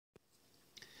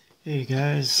Hey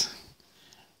guys,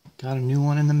 got a new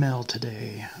one in the mail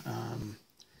today.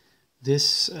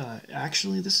 This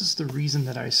is the reason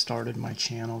that I started my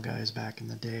channel, guys, back in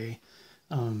the day.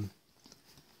 When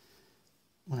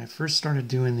I first started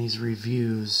doing these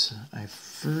reviews, I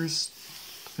first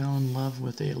fell in love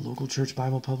with a local church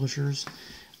Bible publishers.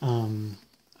 I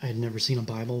had never seen a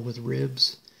Bible with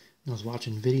ribs. And I was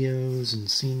watching videos and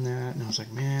seeing that, and I was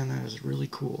like, man, that is really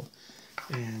cool.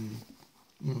 And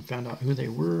found out who they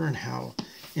were and how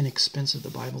inexpensive the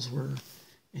Bibles were,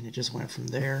 and it just went from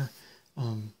there.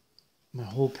 My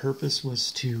whole purpose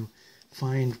was to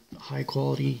find high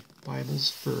quality Bibles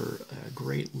for a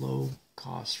great low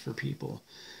cost for people.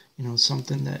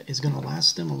 Something that is going to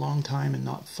last them a long time and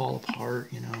not fall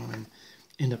apart, and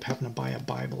end up having to buy a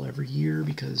Bible every year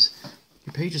because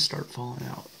your pages start falling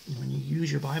out. When you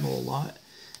use your Bible a lot,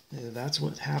 that's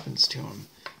what happens to them.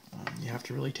 You have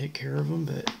to really take care of them,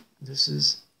 but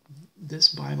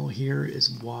this Bible here is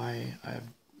why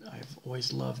I've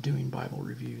always loved doing Bible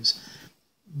reviews.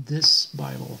 This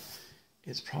Bible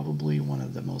is probably one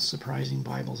of the most surprising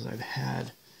Bibles that I've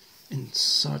had in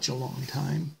such a long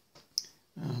time.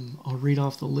 I'll read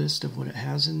off the list of what it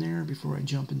has in there before I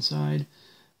jump inside.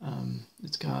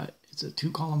 It's a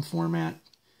 2-column format.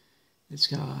 It's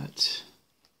got,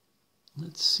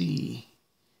 let's see,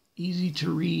 easy to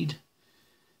read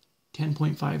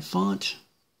 10.5 font,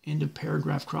 end of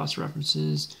paragraph cross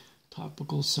references,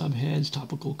 topical subheads,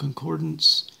 topical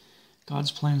concordance, God's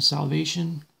plan of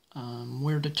salvation,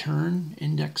 where to turn,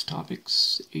 index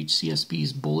topics,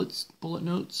 HCSB's bullet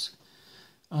notes,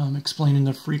 explaining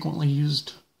the frequently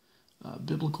used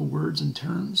biblical words and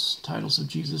terms, titles of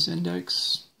Jesus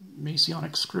index,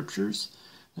 Messianic scriptures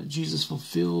that Jesus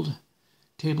fulfilled,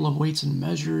 table of weights and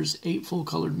measures, 8 full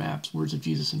colored maps, words of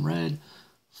Jesus in red,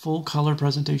 full color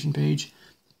presentation page,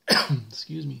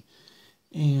 excuse me,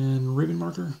 and ribbon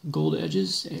marker, gold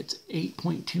edges. It's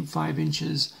 8.25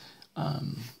 inches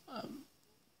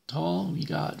tall. We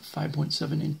got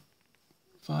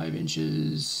 5.75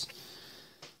 inches,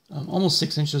 almost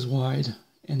 6 inches wide,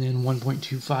 and then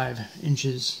 1.25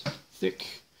 inches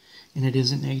thick. And it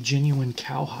is in a genuine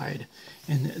cowhide.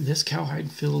 And this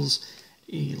cowhide feels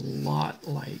a lot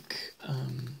like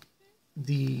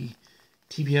the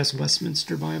TBS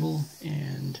Westminster Bible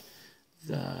and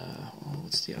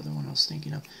what's the other one I was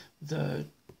thinking of? The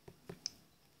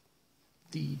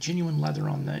genuine leather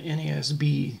on the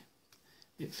NASB.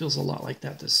 It feels a lot like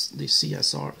that. The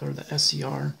CSR or the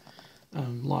SCR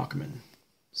Lockman.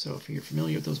 So if you're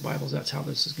familiar with those Bibles, that's how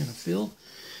this is going to feel.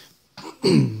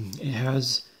 It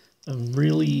has a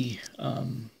really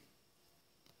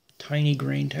tiny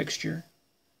grain texture.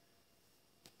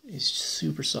 It's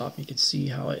super soft. You can see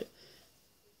how it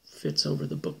fits over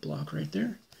the book block right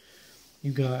there.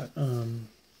 You got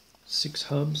 6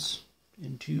 hubs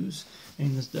and 2s,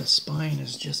 and the spine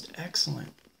is just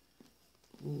excellent.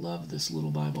 Love this little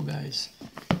Bible, guys.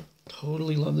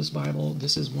 Totally love this Bible.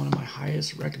 This is one of my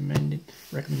highest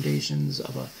recommendations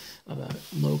of a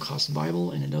low-cost Bible,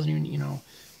 and it doesn't even,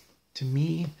 to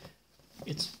me,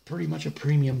 it's pretty much a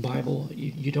premium Bible.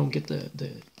 You don't get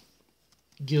the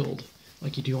gild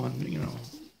like you do on,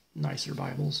 nicer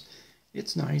Bibles.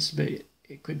 It's nice, but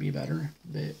it could be better.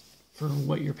 But for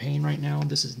what you're paying right now,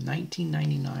 this is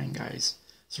 $19.99, guys.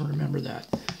 So remember that.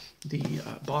 The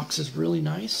box is really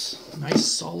nice. Nice,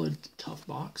 solid, tough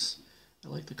box. I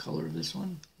like the color of this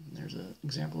one. And there's an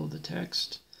example of the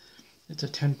text. It's a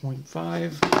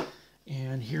 10.5,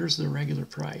 and here's the regular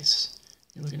price.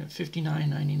 You're looking at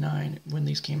 $59.99 when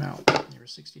these came out. They were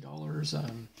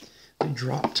 $60. They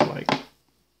dropped to like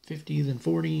 $50, then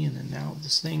 $40, and then now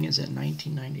this thing is at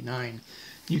 $19.99.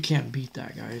 You can't beat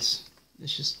that, guys.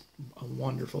 It's just a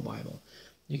wonderful Bible.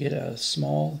 You get a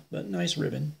small but nice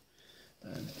ribbon.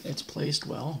 It's placed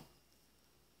well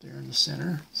there in the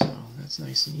center, so that's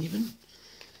nice and even.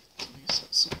 Let me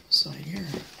set some aside here.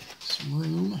 Some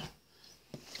room.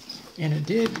 And it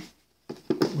did,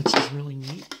 which is really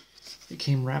neat. It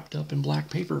came wrapped up in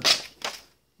black paper,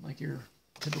 like your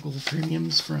typical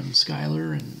premiums from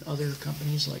Schuyler and other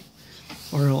companies like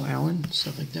R.L. Allen,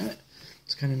 stuff like that.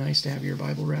 It's kind of nice to have your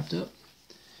Bible wrapped up.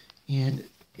 And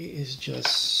it is just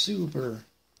super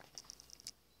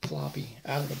floppy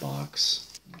out of the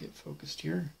box. Get focused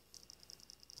here.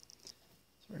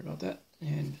 Sorry about that.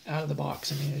 And out of the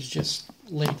box, it's just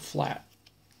laid flat.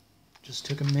 Just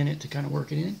took a minute to kind of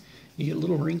work it in. You get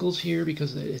little wrinkles here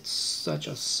because it's such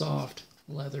a soft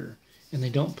leather. And they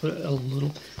don't put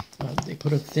they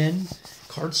put a thin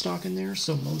cardstock in there,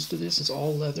 so most of this is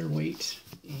all leather weight.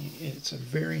 And it's a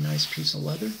very nice piece of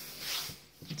leather.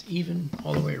 It's even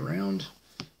all the way around.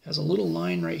 Has a little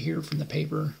line right here from the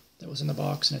paper that was in the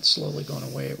box, and it's slowly gone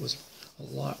away. It was a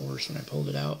lot worse when I pulled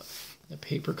it out. The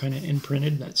paper kind of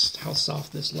imprinted. That's how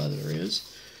soft this leather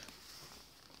is.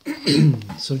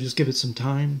 So just give it some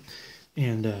time,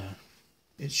 and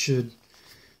it should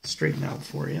straighten out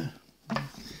for you.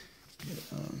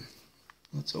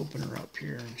 Let's open her up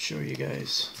here and show you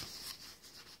guys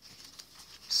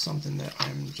something that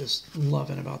I'm just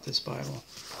loving about this Bible.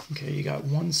 Okay, you got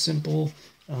one simple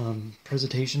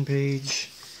presentation page,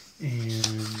 and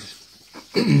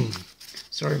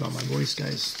sorry about my voice,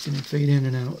 guys. It's going to fade in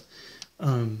and out.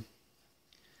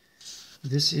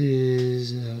 This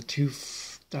is a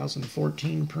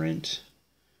 2014 print,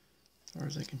 as far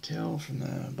as I can tell from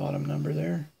the bottom number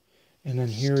there. And then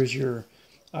here is your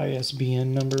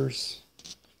ISBN numbers.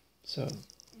 So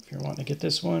if you're wanting to get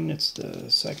this one, it's the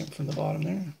second from the bottom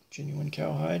there, genuine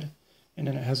cowhide. And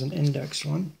then it has an index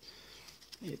one.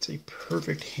 It's a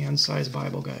perfect hand-sized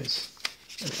Bible, guys.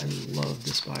 I love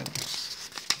this Bible.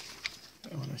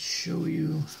 I want to show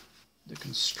you the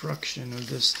construction of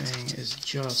this thing is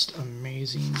just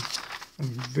amazing. I'm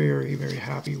very, very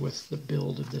happy with the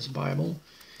build of this Bible,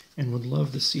 and would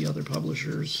love to see other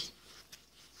publishers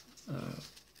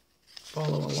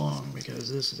follow along,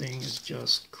 because this thing is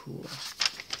just cool.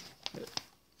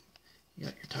 You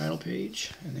got your title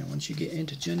page, and then once you get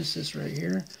into Genesis right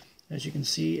here, as you can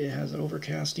see, it has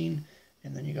overcasting,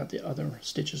 and then you got the other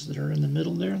stitches that are in the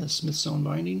middle there, the Smithsonian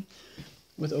binding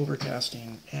with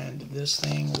overcasting, and this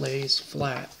thing lays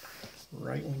flat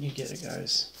right when you get it,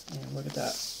 guys. And look at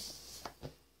that.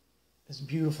 It's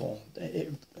beautiful.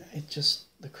 It just,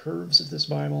 the curves of this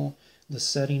Bible, the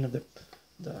setting of the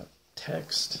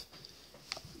text,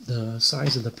 the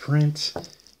size of the print.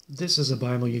 This is a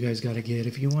Bible you guys got to get.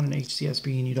 If you want an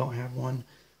HCSB and you don't have one,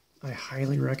 I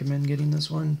highly recommend getting this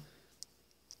one.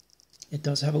 It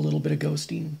does have a little bit of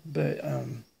ghosting, but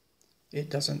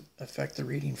it doesn't affect the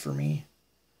reading for me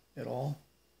at all.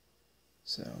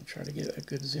 So I'll try to get a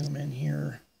good zoom in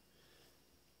here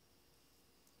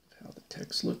of how the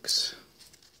text looks.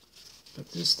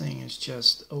 But this thing is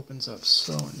just opens up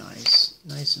so nice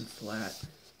and flat.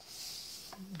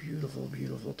 Beautiful,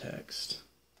 beautiful text.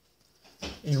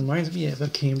 It reminds me of a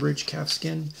Cambridge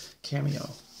calfskin cameo.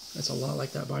 It's a lot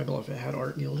like that Bible. If it had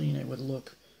art gilding, it would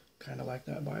look kind of like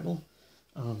that Bible.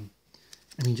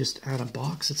 I mean, just out of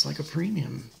box, it's like a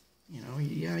premium. You know,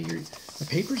 yeah, the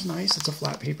paper's nice. It's a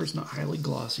flat paper. It's not highly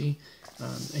glossy,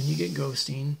 and you get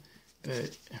ghosting.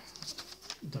 But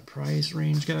the price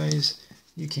range, guys,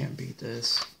 you can't beat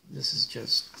this. This is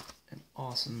just an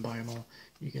awesome Bible.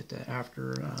 You get the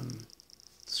after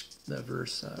the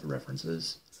verse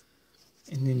references,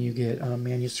 and then you get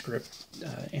manuscript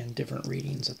and different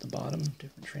readings at the bottom,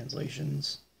 different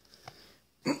translations.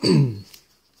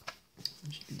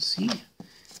 As you can see,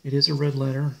 it is a red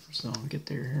letter, so I'll get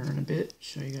there here in a bit,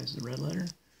 show you guys the red letter.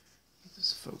 Get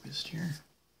this focused here.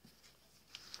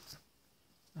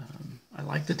 I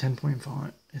like the 10-point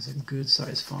font. It's a good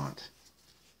size font.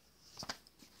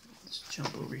 Let's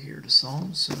jump over here to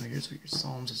Psalms. So here's what your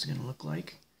Psalms is going to look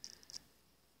like.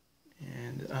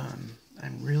 And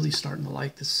I'm really starting to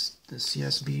like the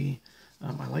CSB.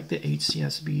 I like the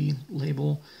HCSB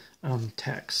label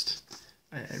text.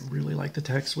 I really like the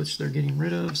text, which they're getting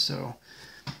rid of, so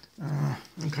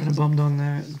I'm kind of bummed on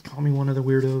that. Call me one of the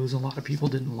weirdos. A lot of people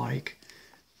didn't like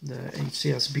the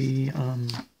HCSB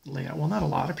layout. Well, not a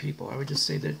lot of people. I would just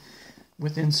say that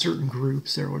within certain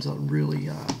groups, there was a really,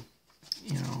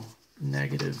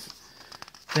 negative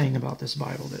thing about this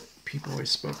Bible that people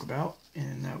always spoke about,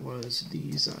 and that was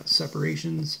these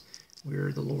separations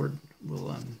where the Lord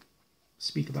will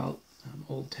speak about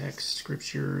old text,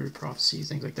 scripture, prophecy,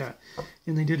 things like that.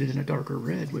 And they did it in a darker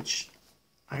red, which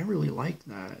I really like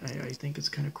that. I think it's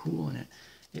kind of cool, and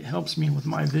it helps me with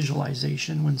my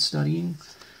visualization when studying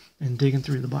and digging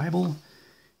through the Bible.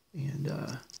 And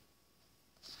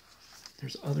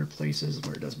there's other places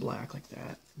where it does black like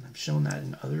that. And I've shown that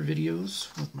in other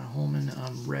videos with my Holman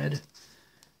red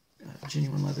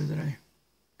genuine leather that I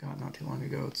got not too long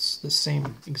ago. It's the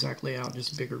same exact layout,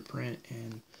 just bigger print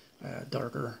and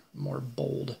darker, more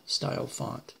bold style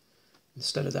font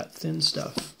instead of that thin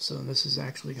stuff. So this has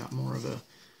actually got more of a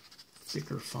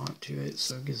thicker font to it,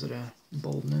 so it gives it a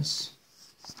boldness.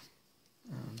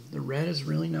 The red is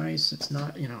really nice. It's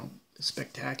not,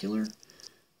 spectacular,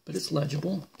 but it's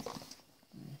legible.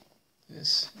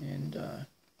 This, and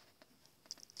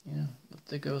with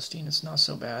the ghosting, it's not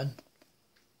so bad.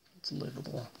 It's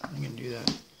livable. I'm gonna do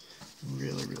that.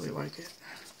 Really, really like it.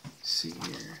 Let's see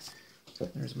here.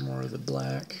 There's more of the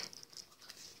black.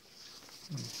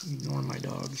 Ignore my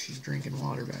dog. She's drinking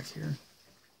water back here.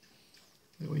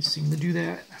 They always seem to do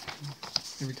that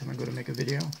every time I go to make a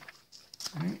video.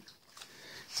 All right.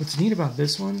 What's neat about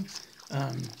this one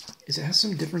is it has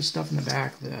some different stuff in the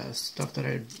back, the stuff that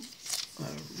I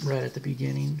read at the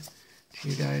beginning to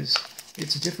you guys.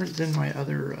 It's different than my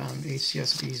other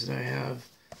HCSBs that I have.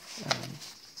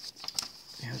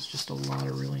 It has just a lot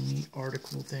of really neat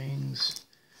article things,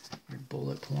 your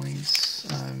bullet points.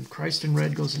 Christ in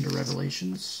red goes into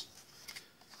Revelations,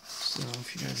 so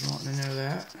if you guys want to know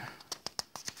that.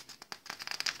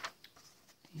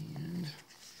 And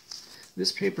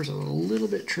this paper's a little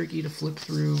bit tricky to flip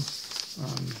through.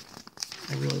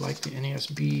 I really like the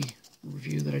NASB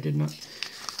review that I did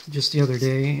just the other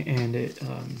day, and it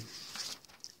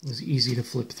was easy to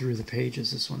flip through the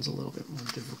pages. This one's a little bit more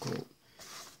difficult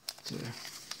to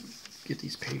get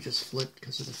these pages flipped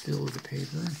because of the feel of the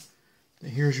paper. But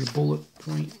here's your bullet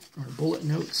point, or bullet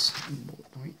notes and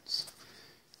bullet points.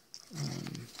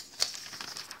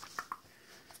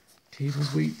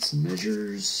 Tables, weights, and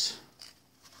measures.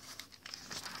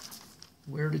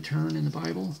 Where to turn in the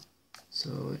Bible.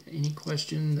 So any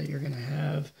question that you're going to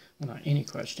have, well, not any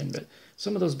question, but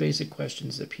some of those basic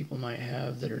questions that people might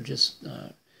have that are just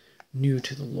new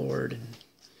to the Lord and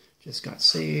just got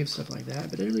saved, stuff like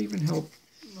that. But it'll even help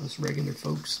us regular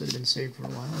folks that have been saved for a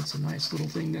while. It's a nice little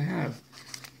thing to have,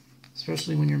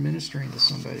 especially when you're ministering to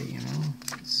somebody, you know.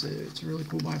 It's a really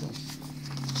cool Bible.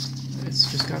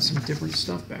 It's just got some different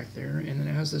stuff back there, and then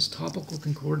it has this topical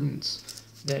concordance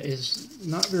that is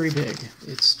not very big.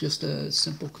 It's just a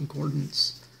simple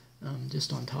concordance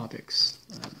just on topics,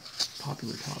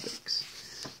 popular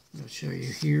topics. I'll show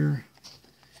you here.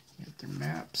 You got their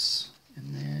maps,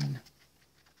 and then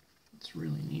it's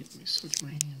really neat. Let me switch my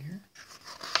hand here.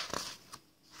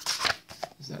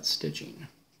 Is that stitching?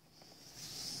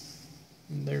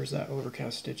 And there's that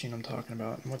overcast stitching I'm talking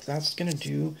about. And what that's going to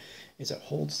do is it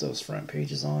holds those front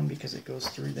pages on because it goes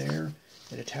through there.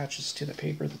 It attaches to the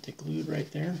paper that they glued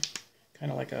right there,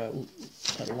 kind of like a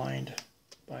lined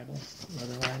Bible,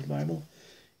 leather-lined Bible.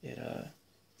 It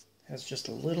has just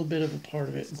a little bit of a part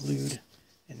of it glued,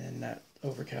 and then that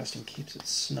overcasting keeps it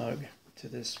snug to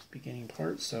this beginning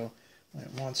part. So when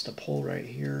it wants to pull right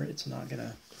here, it's not going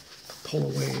to pull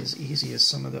away as easy as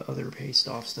some of the other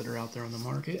paste-offs that are out there on the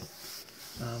market.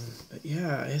 But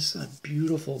yeah, it's a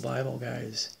beautiful Bible,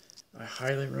 guys. I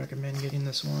highly recommend getting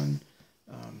this one.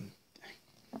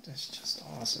 That's just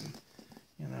awesome.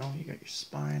 You know, you got your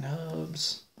spine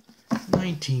hubs.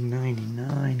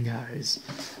 $19.99, guys.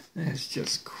 That's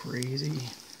just crazy.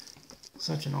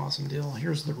 Such an awesome deal.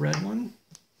 Here's the red one.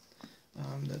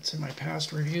 That's in my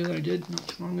past review that I did not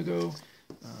too long ago.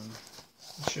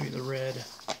 I'll show you the red.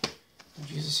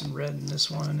 Jesus in red in this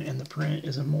one, and the print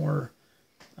is a more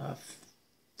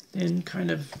thin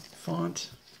kind of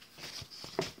font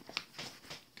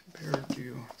compared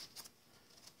to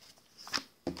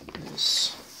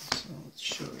this. So let's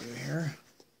show you here.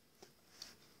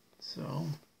 So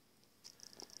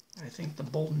I think the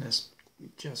boldness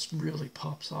just really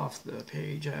pops off the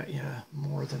page at you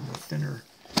more than the thinner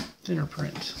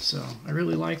print. So I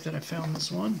really like that I found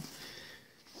this one.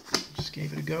 Just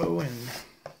gave it a go, and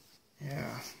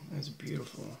yeah, that's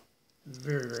beautiful.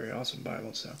 Very, very awesome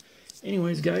Bible. So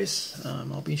anyways, guys,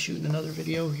 I'll be shooting another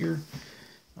video here.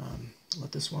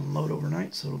 Let this one load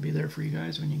overnight, so it'll be there for you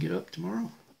guys when you get up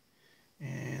tomorrow.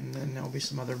 And then there'll be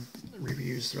some other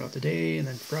reviews throughout the day. And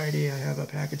then Friday, I have a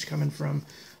package coming from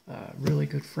a really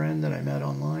good friend that I met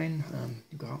online.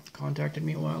 He contacted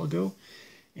me a while ago,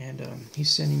 and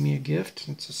he's sending me a gift.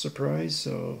 It's a surprise.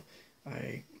 So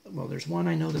well, there's one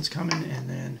I know that's coming, and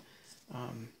then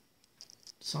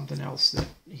something else that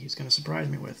he's going to surprise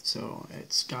me with. So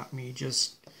it's got me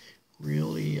just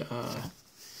really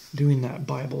doing that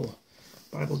Bible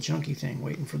junkie thing,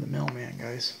 waiting for the mailman,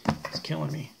 guys. It's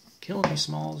killing me. Killing me,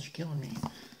 Smalls. You're killing me.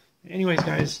 Anyways,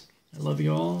 guys, I love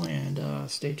you all, and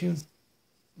stay tuned.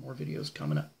 More videos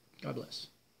coming up. God bless.